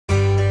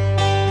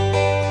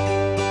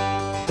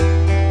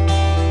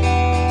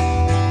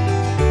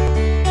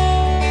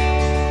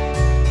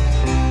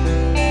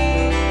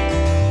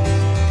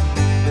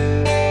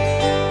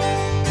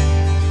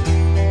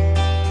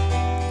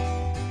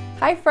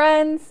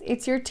friends,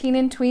 it's your teen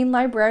and tween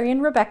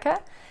librarian Rebecca,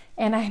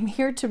 and I'm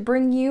here to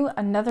bring you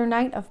another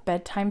night of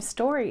bedtime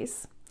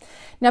stories.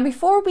 Now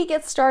before we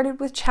get started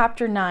with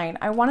chapter 9,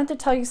 I wanted to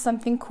tell you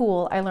something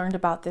cool I learned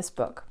about this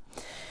book.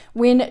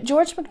 When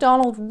George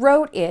MacDonald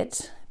wrote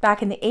it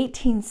back in the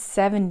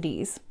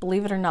 1870s,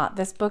 believe it or not,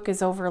 this book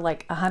is over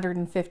like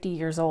 150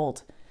 years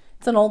old.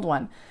 It's an old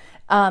one.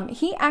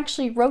 He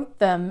actually wrote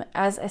them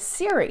as a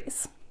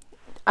series.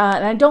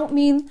 And I don't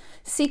mean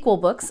sequel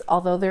books,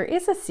 although there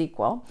is a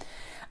sequel.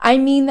 I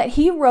mean that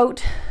he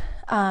wrote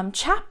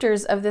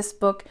chapters of this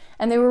book,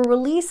 and they were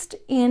released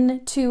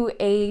into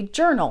a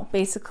journal,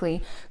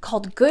 basically,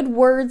 called Good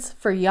Words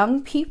for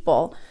Young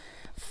People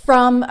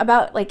from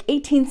about like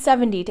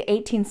 1870 to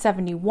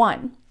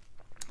 1871.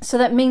 So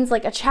that means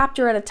like a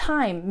chapter at a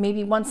time,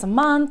 maybe once a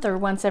month or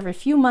once every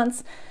few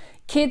months,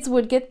 kids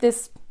would get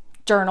this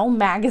journal,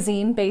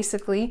 magazine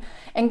basically,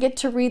 and get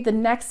to read the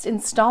next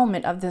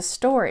installment of this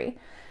story.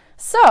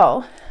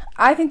 So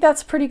I think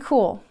that's pretty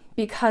cool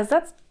because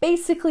that's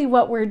basically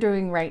what we're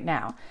doing right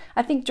now.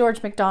 I think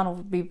George MacDonald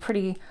would be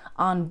pretty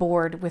on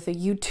board with a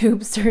YouTube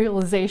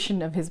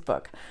serialization of his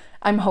book.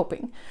 I'm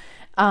hoping.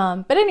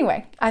 But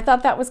anyway, I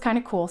thought that was kind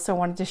of cool, so I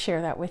wanted to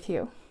share that with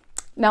you.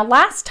 Now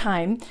last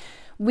time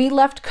we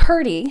left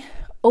Curdie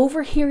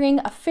overhearing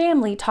a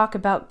family talk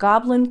about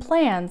goblin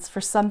plans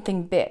for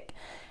something big.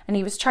 And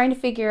he was trying to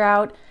figure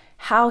out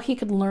how he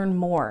could learn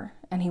more.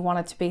 And he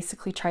wanted to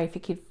basically try if he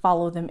could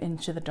follow them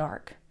into the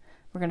dark.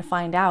 We're going to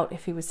find out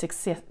if he was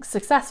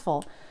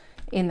successful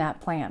in that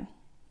plan.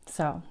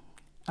 So,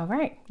 all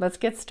right, let's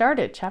get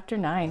started. Chapter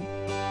 9.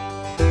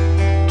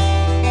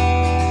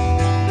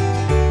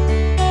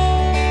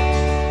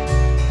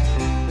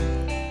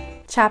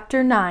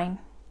 Chapter 9.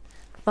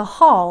 The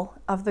Hall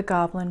of the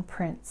Goblin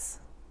Prince.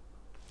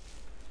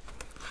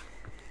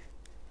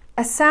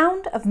 A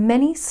sound of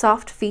many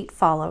soft feet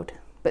followed,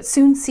 but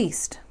soon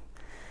ceased.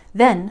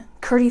 Then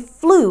Curdie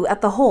flew at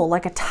the hole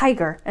like a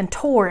tiger and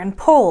tore and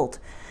pulled.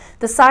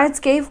 The sides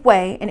gave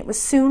way, and it was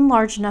soon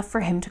large enough for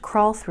him to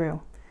crawl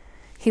through.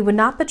 He would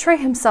not betray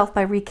himself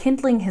by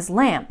rekindling his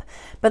lamp,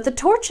 but the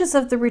torches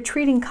of the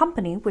retreating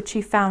company, which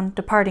he found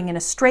departing in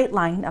a straight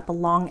line up a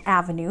long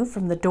avenue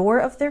from the door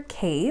of their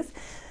cave,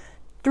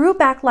 threw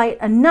back light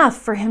enough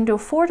for him to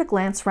afford a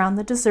glance round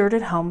the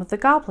deserted home of the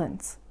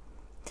goblins.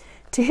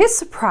 To his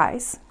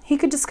surprise, he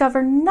could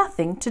discover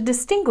nothing to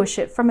distinguish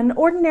it from an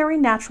ordinary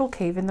natural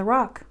cave in the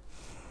rock,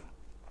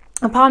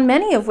 upon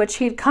many of which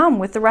he had come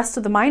with the rest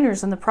of the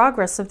miners in the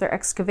progress of their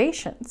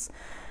excavations.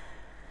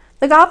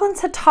 The goblins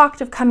had talked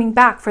of coming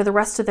back for the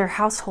rest of their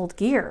household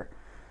gear.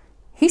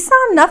 He saw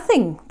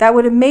nothing that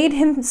would have made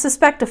him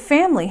suspect a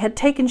family had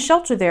taken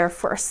shelter there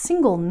for a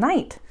single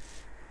night.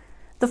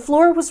 The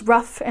floor was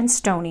rough and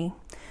stony,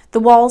 the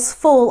walls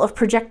full of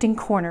projecting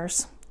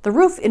corners, the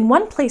roof in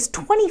one place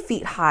 20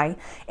 feet high,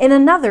 in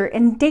another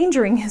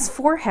endangering his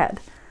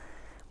forehead,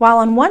 while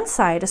on one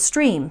side a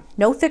stream,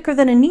 no thicker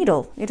than a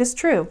needle, it is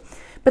true,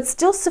 but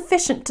still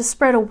sufficient to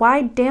spread a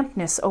wide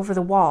dampness over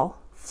the wall,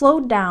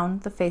 flowed down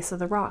the face of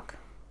the rock.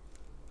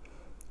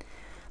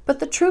 But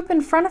the troop in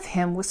front of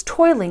him was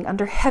toiling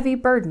under heavy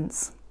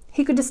burdens.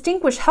 He could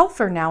distinguish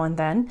Helfer now and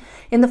then,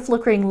 in the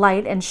flickering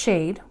light and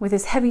shade, with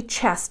his heavy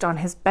chest on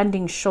his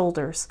bending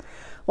shoulders,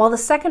 while the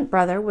second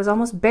brother was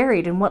almost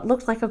buried in what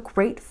looked like a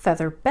great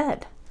feather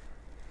bed.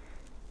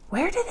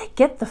 Where did they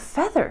get the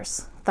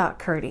feathers? Thought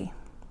Curdie.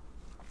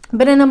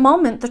 But in a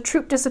moment the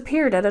troop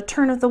disappeared at a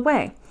turn of the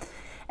way,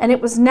 and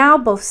it was now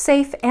both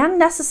safe and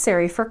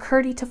necessary for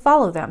Curdie to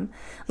follow them,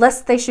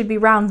 lest they should be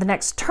round the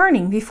next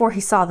turning before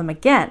he saw them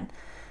again,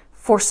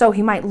 for so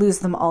he might lose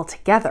them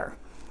altogether.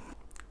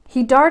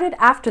 He darted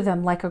after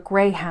them like a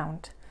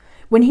greyhound.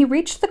 When he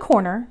reached the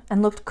corner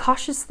and looked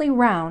cautiously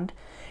round,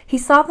 he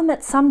saw them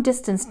at some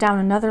distance down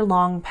another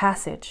long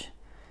passage.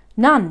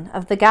 None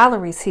of the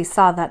galleries he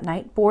saw that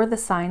night bore the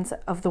signs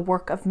of the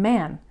work of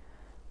man,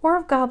 or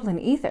of goblin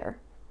either.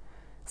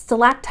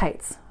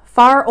 Stalactites,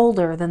 far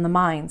older than the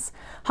mines,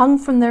 hung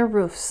from their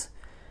roofs,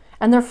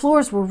 and their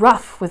floors were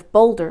rough with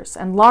boulders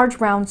and large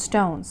round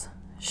stones,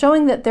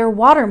 showing that their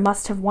water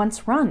must have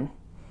once run.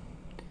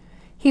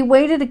 He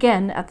waited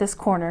again at this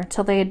corner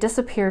till they had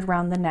disappeared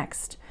round the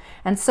next,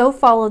 and so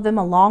followed them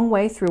a long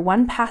way through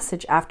one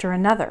passage after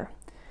another.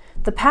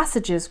 The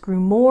passages grew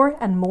more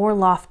and more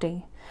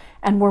lofty,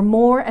 and were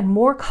more and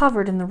more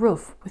covered in the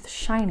roof with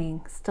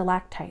shining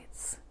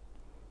stalactites.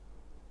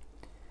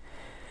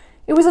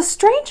 It was a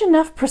strange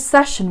enough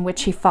procession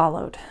which he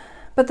followed,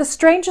 but the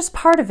strangest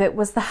part of it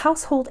was the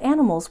household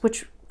animals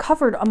which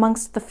covered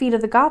amongst the feet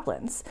of the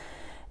goblins.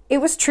 It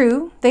was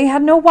true, they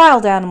had no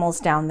wild animals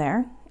down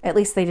there, at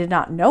least they did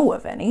not know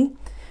of any,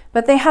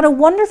 but they had a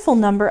wonderful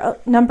number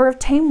of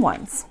tame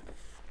ones.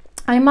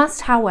 I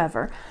must,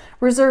 however,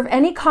 reserve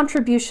any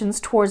contributions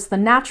towards the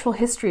natural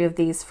history of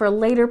these for a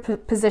later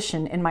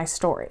position in my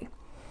story.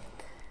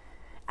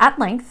 At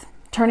length,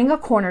 turning a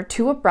corner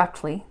too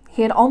abruptly,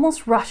 he had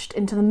almost rushed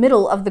into the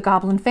middle of the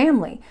goblin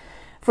family,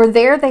 for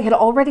there they had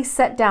already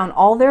set down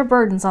all their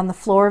burdens on the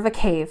floor of a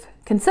cave,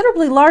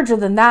 considerably larger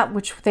than that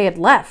which they had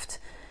left.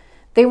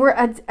 They were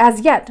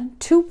as yet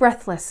too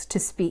breathless to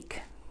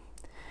speak.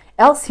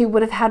 Else he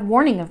would have had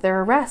warning of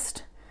their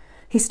arrest.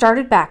 He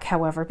started back,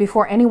 however,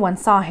 before anyone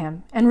saw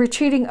him, and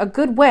retreating a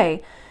good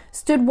way,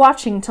 stood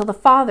watching till the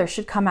father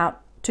should come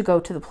out to go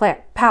to the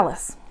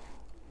palace.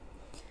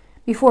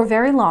 Before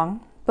very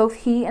long, both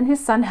he and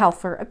his son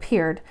Helfer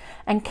appeared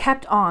and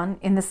kept on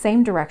in the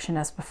same direction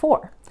as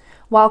before,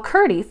 while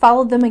Curdie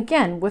followed them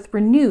again with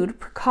renewed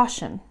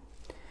precaution.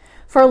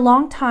 For a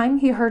long time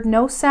he heard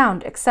no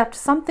sound except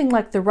something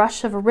like the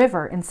rush of a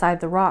river inside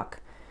the rock.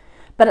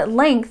 But at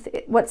length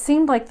what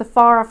seemed like the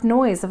far-off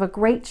noise of a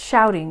great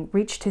shouting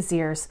reached his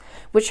ears,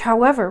 which,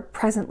 however,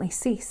 presently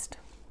ceased.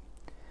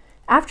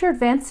 After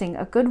advancing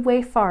a good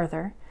way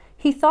farther,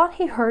 he thought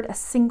he heard a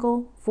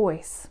single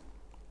voice.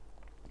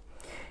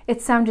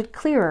 It sounded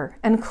clearer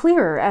and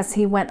clearer as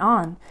he went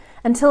on,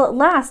 until at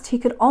last he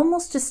could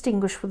almost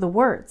distinguish the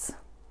words.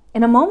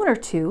 In a moment or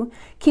two,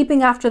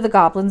 keeping after the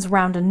goblins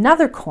round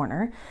another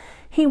corner,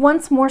 he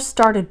once more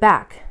started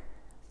back,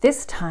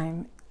 this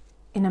time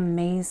in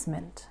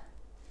amazement.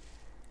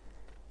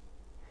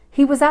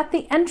 He was at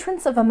the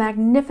entrance of a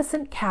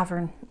magnificent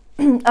cavern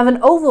of an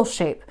oval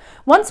shape,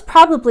 once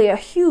probably a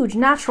huge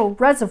natural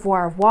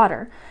reservoir of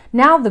water,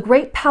 now the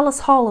great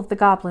palace hall of the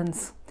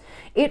goblins.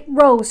 It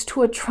rose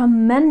to a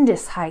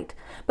tremendous height,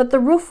 but the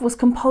roof was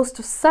composed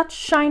of such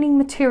shining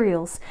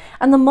materials,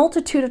 and the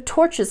multitude of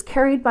torches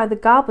carried by the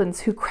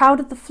goblins who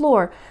crowded the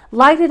floor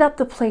lighted up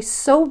the place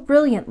so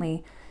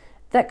brilliantly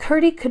that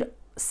Curdie could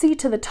see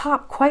to the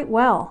top quite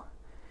well.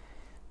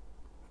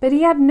 But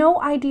he had no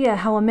idea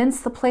how immense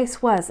the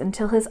place was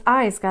until his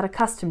eyes got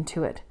accustomed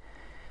to it,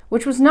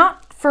 which was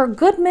not for a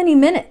good many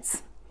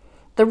minutes.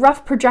 The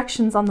rough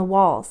projections on the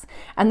walls,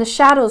 and the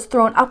shadows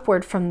thrown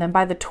upward from them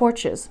by the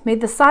torches,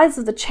 made the sides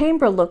of the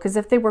chamber look as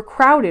if they were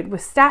crowded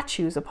with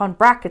statues upon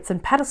brackets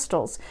and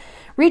pedestals,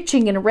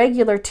 reaching in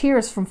irregular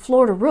tiers from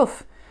floor to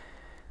roof.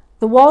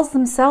 The walls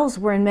themselves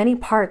were in many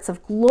parts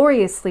of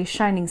gloriously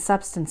shining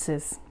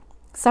substances,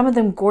 some of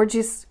them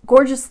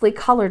gorgeously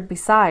colored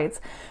besides,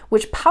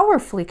 which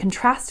powerfully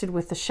contrasted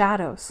with the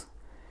shadows.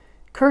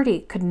 Curdie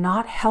could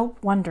not help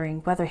wondering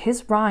whether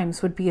his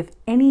rhymes would be of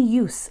any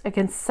use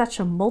against such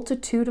a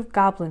multitude of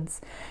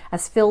goblins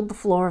as filled the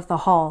floor of the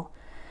hall,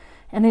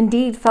 and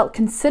indeed felt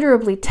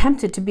considerably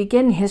tempted to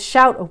begin his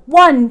shout of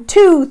 1,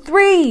 2,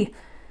 3.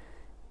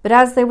 But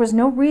as there was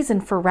no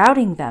reason for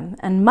routing them,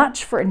 and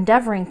much for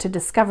endeavoring to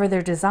discover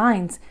their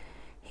designs,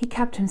 he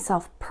kept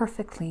himself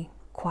perfectly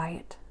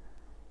quiet,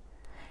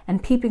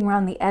 and peeping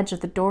round the edge of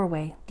the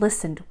doorway,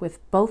 listened with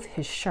both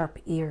his sharp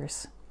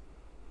ears.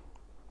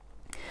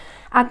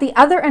 At the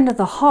other end of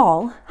the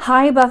hall,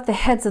 high above the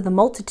heads of the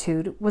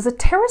multitude, was a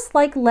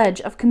terrace-like ledge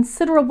of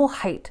considerable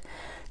height,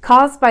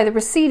 caused by the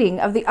receding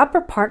of the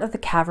upper part of the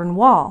cavern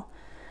wall.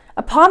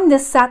 Upon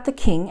this sat the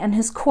king and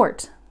his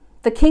court,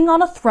 the king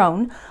on a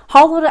throne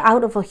hollowed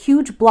out of a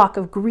huge block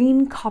of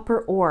green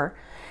copper ore,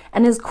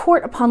 and his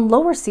court upon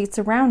lower seats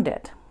around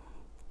it.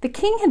 The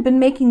king had been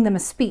making them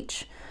a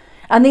speech,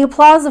 and the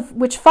applause of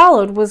which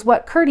followed was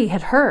what Curdie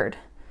had heard.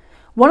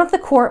 One of the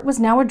court was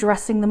now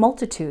addressing the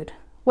multitude.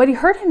 What he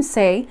heard him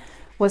say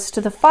was to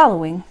the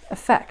following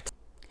effect.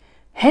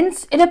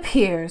 Hence it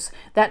appears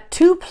that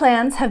two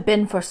plans have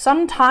been for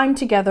some time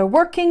together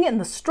working in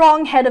the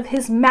strong head of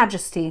his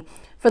majesty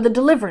for the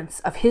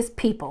deliverance of his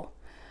people.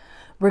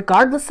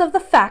 Regardless of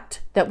the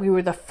fact that we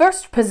were the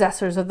first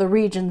possessors of the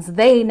regions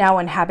they now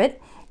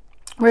inhabit,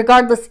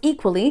 regardless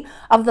equally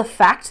of the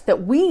fact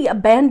that we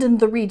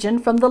abandoned the region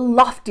from the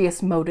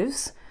loftiest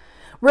motives,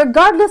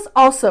 regardless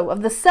also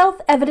of the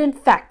self-evident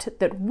fact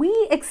that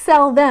we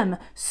excel them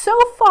so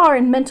far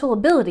in mental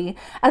ability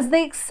as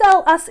they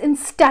excel us in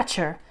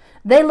stature,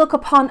 they look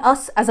upon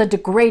us as a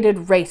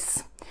degraded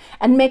race,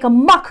 and make a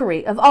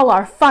mockery of all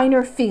our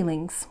finer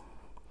feelings.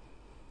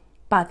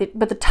 But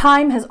the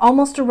time has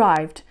almost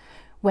arrived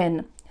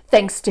when,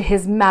 thanks to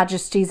His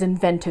Majesty's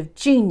inventive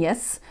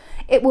genius,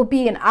 it will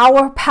be in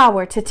our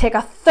power to take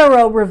a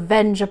thorough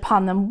revenge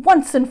upon them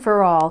once and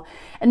for all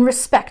in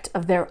respect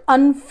of their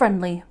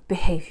unfriendly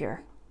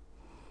behavior.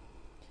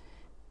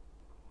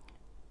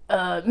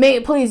 May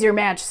it please your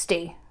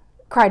majesty,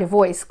 cried a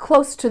voice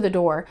close to the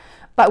door,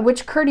 but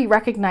which Curdie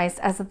recognized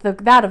as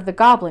that of the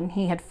goblin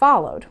he had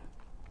followed.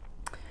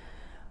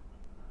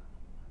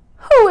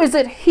 Who is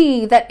it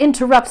he that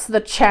interrupts the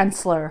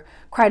chancellor?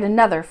 Cried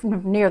another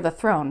from near the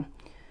throne.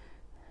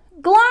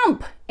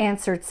 Glump,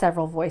 answered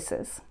several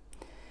voices.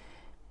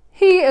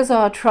 He is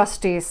a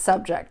trusty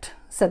subject,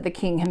 said the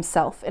king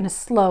himself in a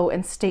slow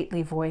and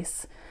stately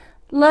voice.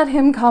 Let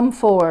him come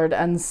forward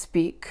and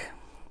speak.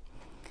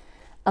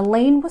 A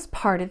lane was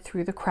parted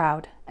through the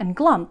crowd, and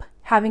Glump,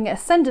 having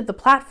ascended the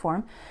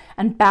platform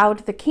and bowed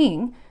to the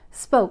king,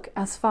 spoke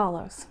as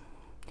follows.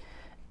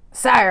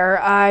 Sire,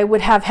 I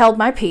would have held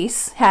my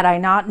peace had I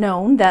not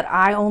known that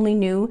I only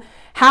knew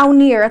how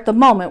near at the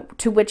moment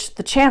to which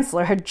the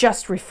chancellor had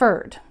just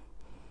referred.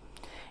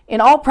 In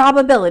all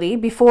probability,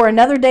 before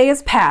another day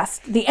is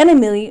past, the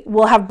enemy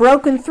will have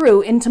broken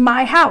through into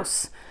my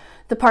house,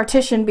 the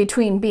partition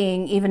between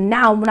being even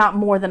now not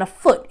more than a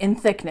foot in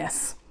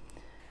thickness.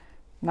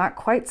 Not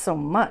quite so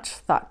much,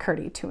 thought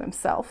Curdie to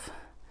himself.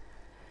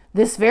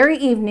 This very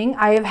evening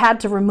I have had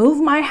to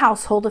remove my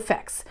household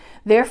effects.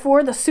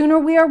 Therefore, the sooner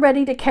we are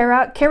ready to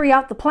carry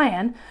out the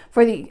plan,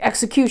 for the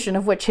execution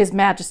of which His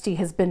Majesty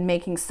has been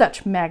making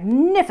such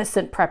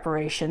magnificent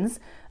preparations,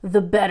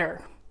 the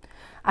better.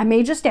 I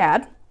may just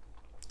add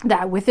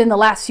that within the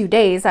last few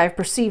days I have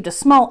perceived a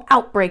small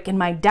outbreak in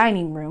my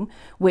dining room,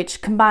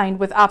 which, combined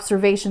with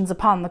observations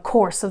upon the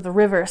course of the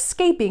river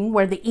escaping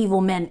where the evil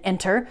men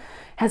enter,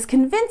 has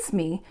convinced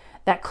me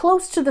that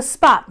close to the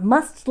spot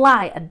must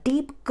lie a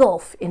deep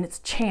gulf in its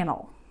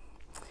channel.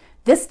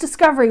 This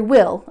discovery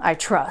will, I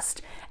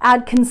trust,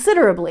 add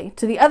considerably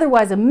to the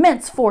otherwise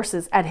immense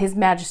forces at His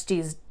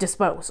Majesty's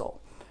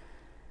disposal.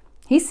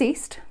 He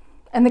ceased,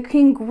 and the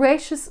king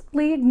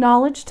graciously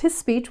acknowledged his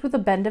speech with a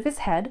bend of his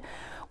head,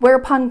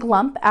 whereupon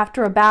Glump,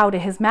 after a bow to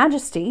His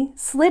Majesty,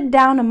 slid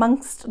down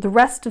amongst the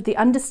rest of the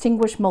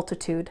undistinguished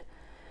multitude.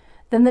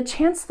 Then the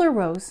Chancellor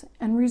rose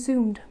and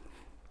resumed.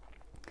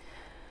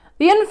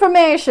 The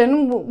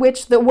information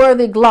which the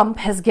worthy Glump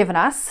has given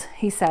us,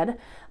 he said,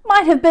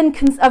 might have been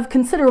of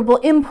considerable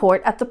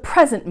import at the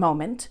present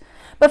moment,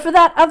 but for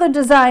that other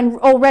design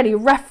already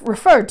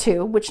referred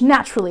to, which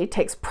naturally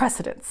takes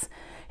precedence.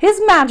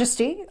 His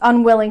Majesty,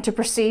 unwilling to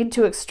proceed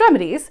to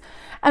extremities,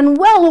 and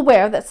well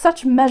aware that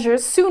such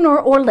measures sooner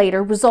or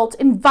later result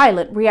in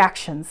violent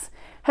reactions,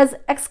 has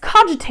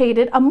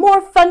excogitated a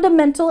more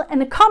fundamental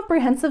and a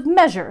comprehensive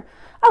measure,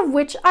 of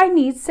which I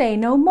need say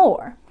no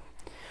more.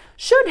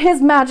 Should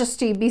His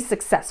Majesty be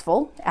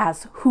successful,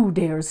 as who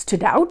dares to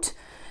doubt,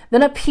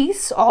 then a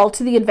peace, all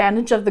to the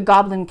advantage of the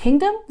Goblin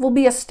Kingdom, will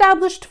be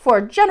established for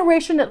a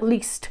generation at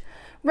least,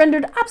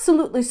 rendered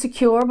absolutely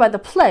secure by the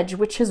pledge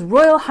which His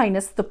Royal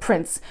Highness the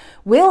Prince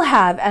will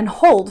have and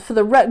hold for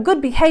the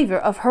good behavior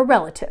of her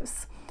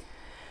relatives.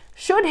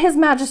 Should His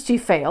Majesty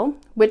fail,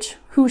 which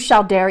who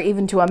shall dare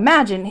even to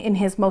imagine in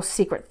his most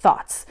secret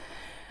thoughts,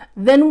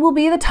 then will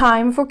be the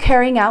time for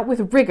carrying out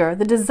with rigor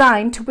the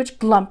design to which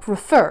Glump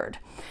referred,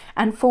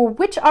 and for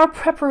which our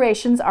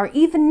preparations are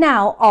even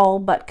now all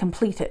but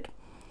completed.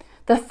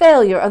 The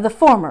failure of the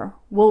former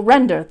will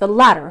render the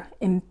latter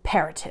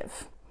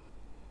imperative.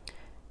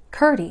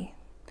 Curdie,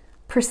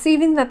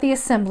 perceiving that the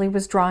assembly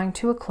was drawing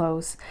to a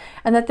close,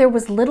 and that there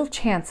was little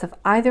chance of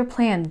either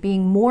plan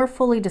being more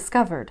fully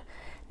discovered,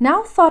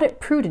 now thought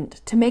it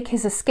prudent to make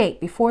his escape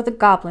before the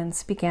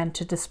goblins began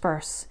to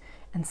disperse,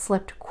 and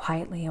slipped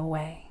quietly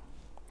away.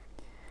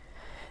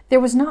 There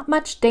was not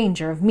much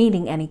danger of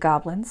meeting any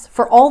goblins,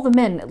 for all the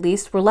men, at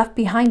least, were left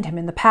behind him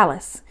in the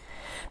palace.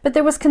 But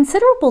there was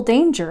considerable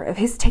danger of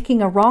his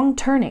taking a wrong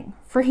turning,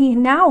 for he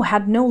now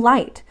had no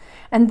light,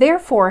 and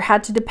therefore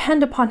had to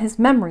depend upon his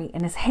memory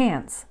and his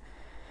hands.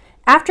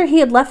 After he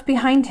had left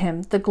behind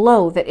him the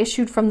glow that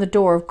issued from the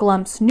door of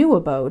Glump's new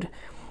abode,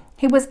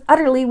 he was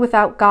utterly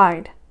without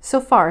guide, so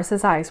far as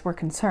his eyes were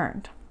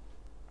concerned.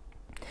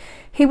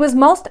 He was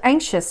most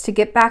anxious to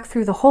get back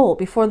through the hole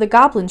before the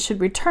goblins should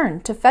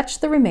return to fetch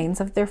the remains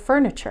of their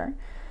furniture.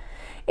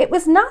 It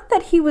was not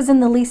that he was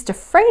in the least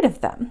afraid of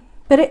them,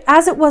 but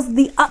as it was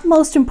the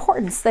utmost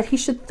importance that he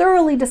should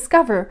thoroughly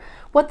discover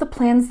what the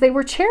plans they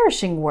were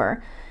cherishing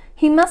were,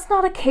 he must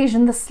not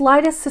occasion the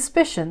slightest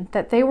suspicion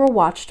that they were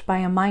watched by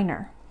a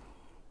miner.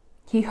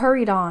 He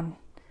hurried on,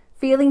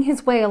 feeling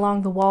his way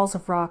along the walls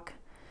of rock.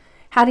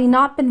 Had he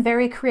not been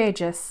very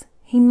courageous,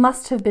 he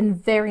must have been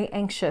very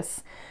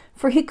anxious,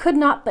 for he could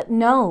not but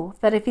know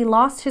that if he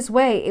lost his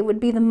way, it would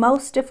be the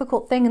most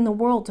difficult thing in the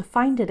world to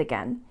find it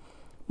again.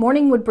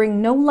 Morning would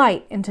bring no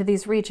light into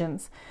these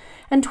regions,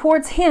 and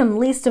towards him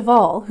least of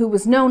all, who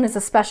was known as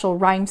a special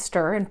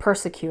rhymester and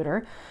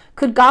persecutor,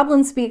 could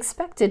goblins be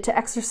expected to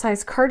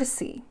exercise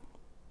courtesy.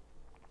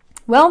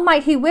 Well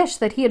might he wish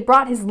that he had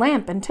brought his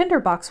lamp and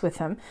tinderbox with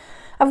him,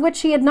 of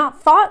which he had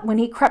not thought when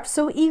he crept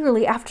so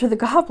eagerly after the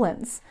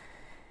goblins.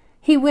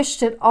 He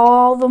wished it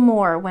all the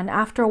more when,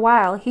 after a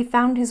while, he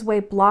found his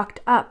way blocked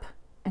up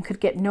and could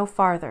get no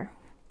farther.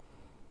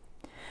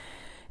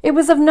 It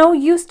was of no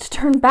use to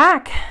turn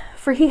back,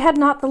 for he had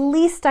not the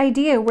least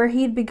idea where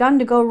he had begun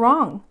to go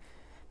wrong.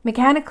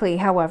 Mechanically,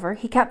 however,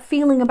 he kept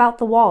feeling about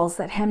the walls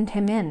that hemmed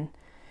him in.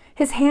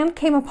 His hand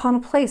came upon a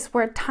place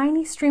where a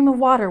tiny stream of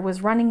water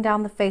was running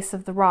down the face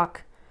of the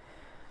rock.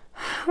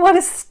 "What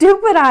a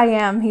stupid I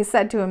am," he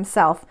said to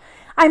himself.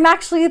 "I'm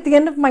actually at the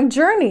end of my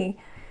journey.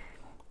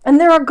 And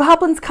there are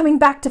goblins coming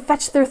back to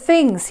fetch their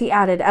things," he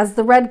added, as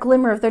the red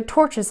glimmer of their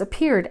torches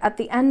appeared at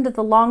the end of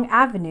the long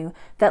avenue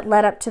that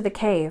led up to the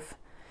cave.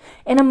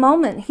 In a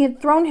moment he had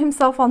thrown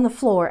himself on the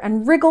floor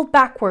and wriggled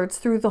backwards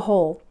through the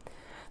hole.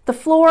 The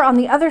floor on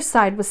the other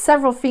side was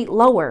several feet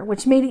lower,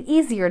 which made it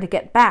easier to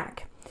get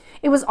back.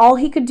 It was all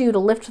he could do to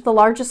lift the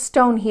largest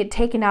stone he had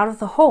taken out of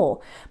the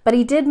hole, but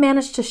he did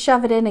manage to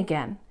shove it in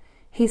again.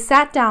 He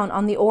sat down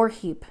on the ore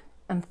heap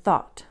and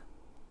thought.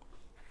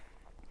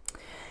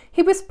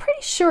 He was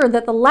pretty sure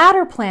that the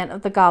latter plan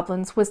of the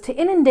goblins was to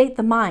inundate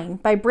the mine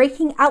by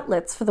breaking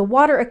outlets for the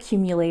water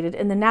accumulated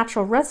in the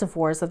natural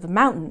reservoirs of the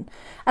mountain,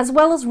 as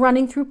well as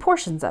running through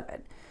portions of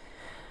it.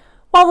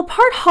 While the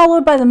part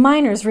hollowed by the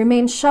miners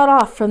remained shut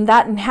off from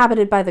that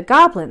inhabited by the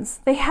goblins,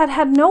 they had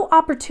had no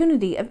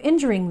opportunity of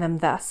injuring them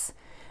thus.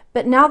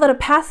 But now that a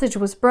passage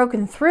was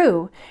broken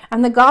through,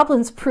 and the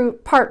goblins'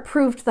 part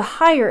proved the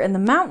higher in the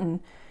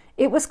mountain,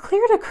 it was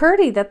clear to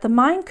Curdie that the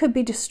mine could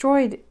be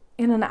destroyed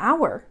in an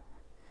hour.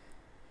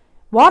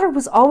 Water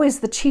was always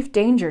the chief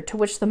danger to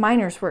which the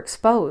miners were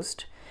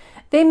exposed.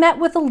 They met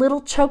with a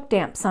little choke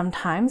damp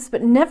sometimes,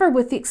 but never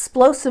with the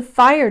explosive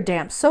fire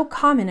damp so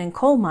common in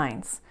coal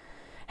mines.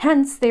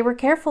 Hence, they were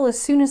careful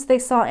as soon as they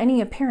saw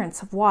any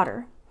appearance of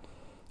water.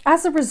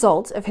 As a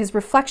result of his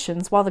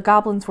reflections while the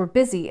goblins were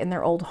busy in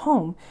their old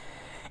home,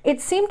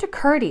 it seemed to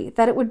Curdie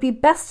that it would be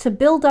best to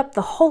build up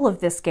the whole of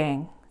this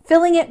gang,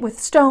 filling it with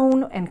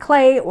stone and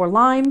clay or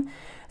lime,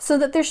 so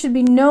that there should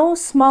be no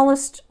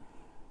smallest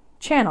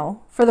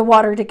channel for the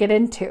water to get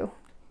into.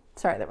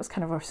 Sorry, that was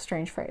kind of a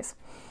strange phrase.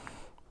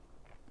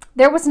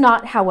 There was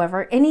not,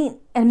 however, any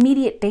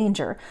immediate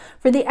danger,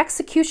 for the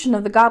execution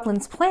of the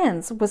goblins'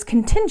 plans was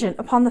contingent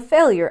upon the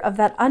failure of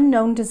that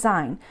unknown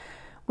design,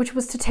 which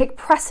was to take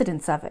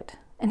precedence of it,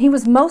 and he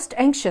was most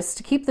anxious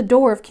to keep the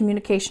door of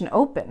communication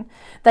open,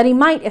 that he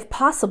might, if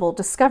possible,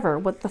 discover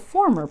what the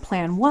former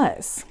plan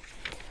was.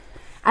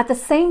 At the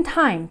same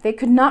time, they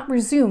could not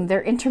resume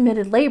their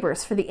intermitted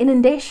labors for the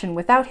inundation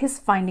without his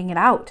finding it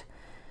out,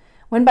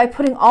 when by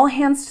putting all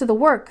hands to the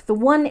work, the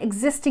one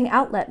existing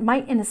outlet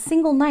might in a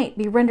single night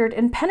be rendered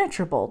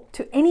impenetrable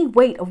to any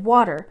weight of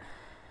water,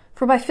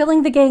 for by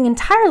filling the gang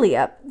entirely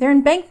up, their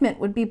embankment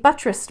would be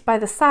buttressed by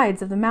the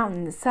sides of the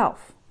mountain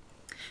itself.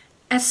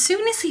 As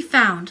soon as he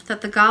found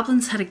that the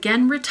goblins had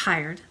again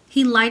retired,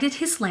 he lighted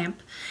his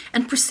lamp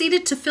and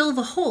proceeded to fill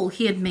the hole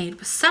he had made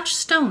with such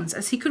stones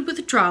as he could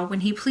withdraw when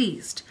he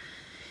pleased.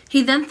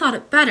 He then thought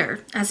it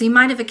better, as he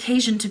might have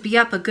occasion to be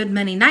up a good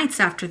many nights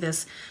after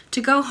this, to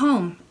go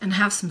home and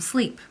have some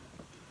sleep.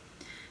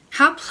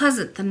 How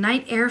pleasant the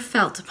night air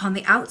felt upon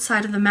the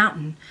outside of the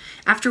mountain,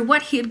 after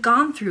what he had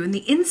gone through in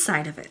the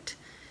inside of it!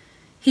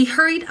 He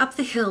hurried up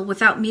the hill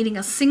without meeting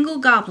a single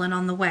goblin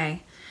on the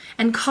way,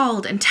 and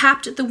called and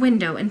tapped at the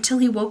window until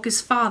he woke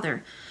his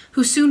father,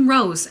 who soon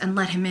rose and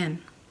let him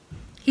in.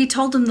 He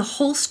told him the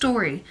whole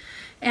story,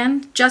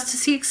 and, just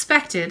as he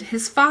expected,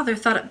 his father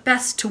thought it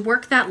best to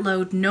work that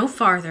load no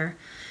farther,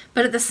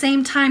 but at the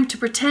same time to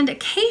pretend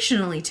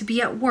occasionally to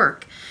be at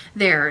work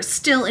there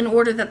still in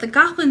order that the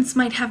goblins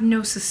might have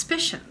no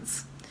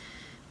suspicions.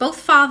 Both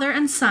father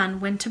and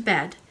son went to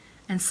bed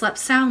and slept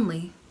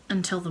soundly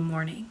until the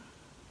morning.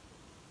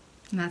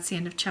 And that's the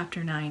end of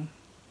chapter 9.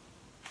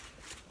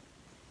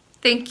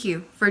 Thank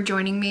you for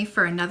joining me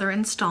for another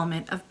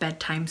installment of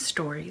Bedtime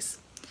Stories.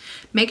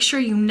 Make sure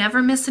you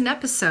never miss an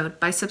episode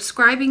by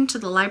subscribing to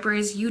the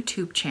library's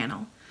YouTube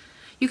channel.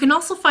 You can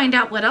also find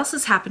out what else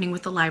is happening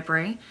with the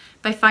library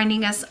by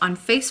finding us on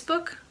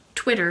Facebook,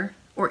 Twitter,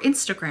 or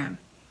Instagram.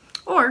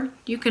 Or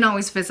you can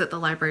always visit the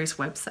library's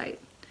website.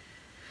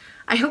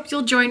 I hope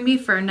you'll join me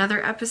for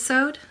another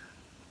episode,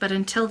 but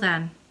until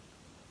then,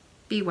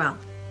 be well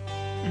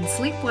and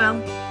sleep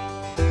well.